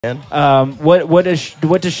What does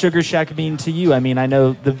Sugarshack mean to you? I mean, I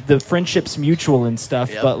know the friendship's mutual and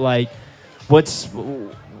stuff, but like, what's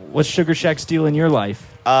Sugarshack's deal in your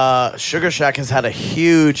life? Sugarshack has had a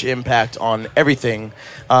huge impact on everything.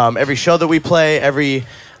 Every show that we play, every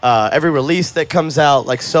release that comes out,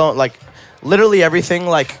 literally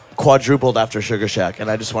everything quadrupled after Sugarshack. And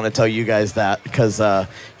I just want to tell you guys that because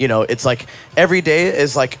it's like every day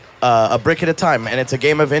is like a brick at a time, and it's a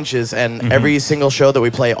game of inches. And every single show that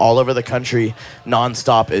we play all over the country,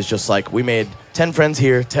 nonstop, is just like we made 10 friends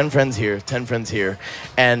here, 10 friends here, 10 friends here,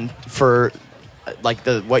 and for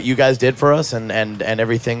what you guys did for us and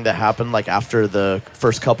everything that happened after the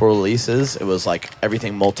first couple releases, it was like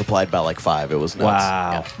everything multiplied by 5. It was nuts.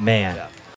 Wow, man. Yeah.